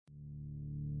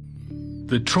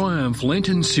The Triumph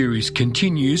Lenten Series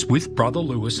continues with Brother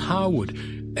Lewis Harwood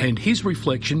and his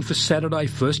reflection for Saturday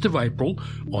 1st of April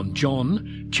on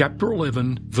John chapter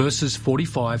 11 verses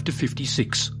 45 to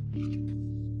 56.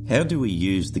 How do we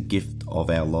use the gift of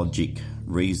our logic,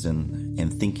 reason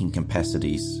and thinking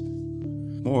capacities?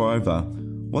 Moreover,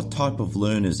 what type of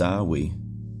learners are we?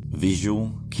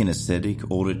 Visual, kinesthetic,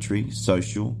 auditory,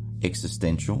 social,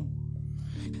 existential?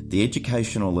 The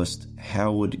educationalist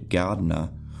Howard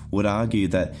Gardner would argue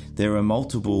that there are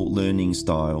multiple learning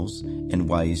styles and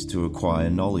ways to acquire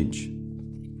knowledge.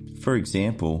 For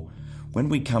example, when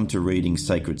we come to reading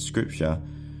sacred scripture,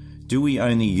 do we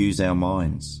only use our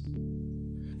minds?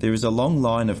 There is a long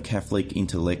line of Catholic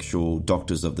intellectual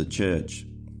doctors of the Church,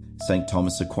 St.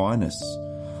 Thomas Aquinas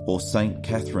or St.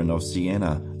 Catherine of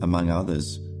Siena, among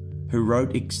others, who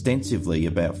wrote extensively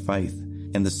about faith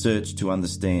and the search to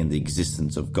understand the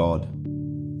existence of God.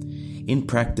 In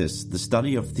practice, the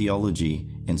study of theology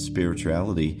and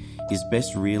spirituality is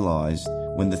best realized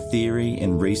when the theory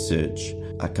and research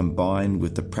are combined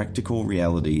with the practical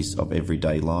realities of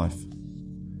everyday life.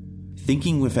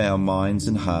 Thinking with our minds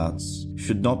and hearts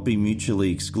should not be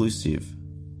mutually exclusive,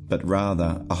 but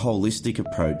rather a holistic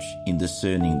approach in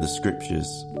discerning the scriptures.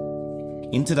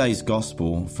 In today's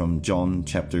Gospel from John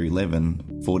chapter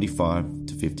 11, 45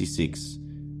 to 56,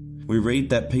 we read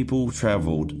that people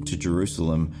travelled to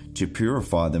Jerusalem to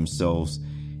purify themselves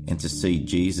and to see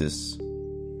Jesus.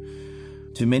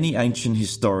 To many ancient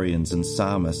historians and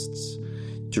psalmists,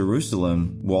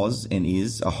 Jerusalem was and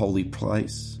is a holy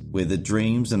place where the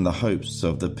dreams and the hopes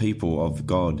of the people of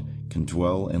God can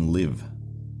dwell and live.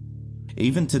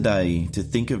 Even today, to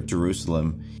think of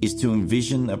Jerusalem is to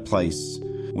envision a place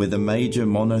where the major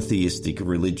monotheistic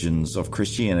religions of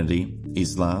Christianity,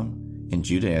 Islam, and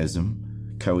Judaism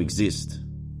coexist.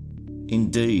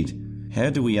 Indeed, how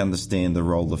do we understand the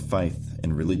role of faith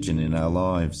and religion in our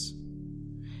lives?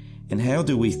 And how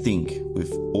do we think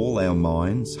with all our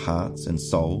minds, hearts, and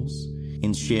souls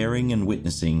in sharing and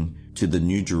witnessing to the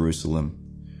New Jerusalem?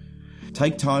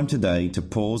 Take time today to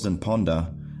pause and ponder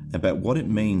about what it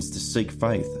means to seek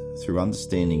faith through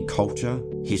understanding culture,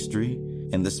 history,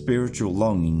 and the spiritual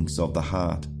longings of the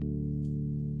heart.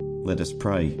 Let us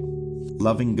pray.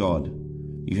 Loving God,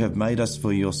 you have made us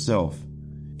for yourself,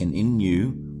 and in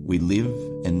you we live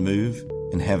and move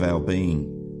and have our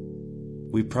being.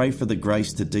 We pray for the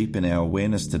grace to deepen our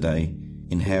awareness today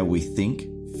in how we think,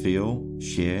 feel,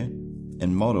 share,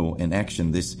 and model and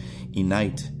action this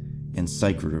innate and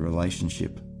sacred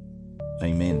relationship.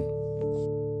 Amen.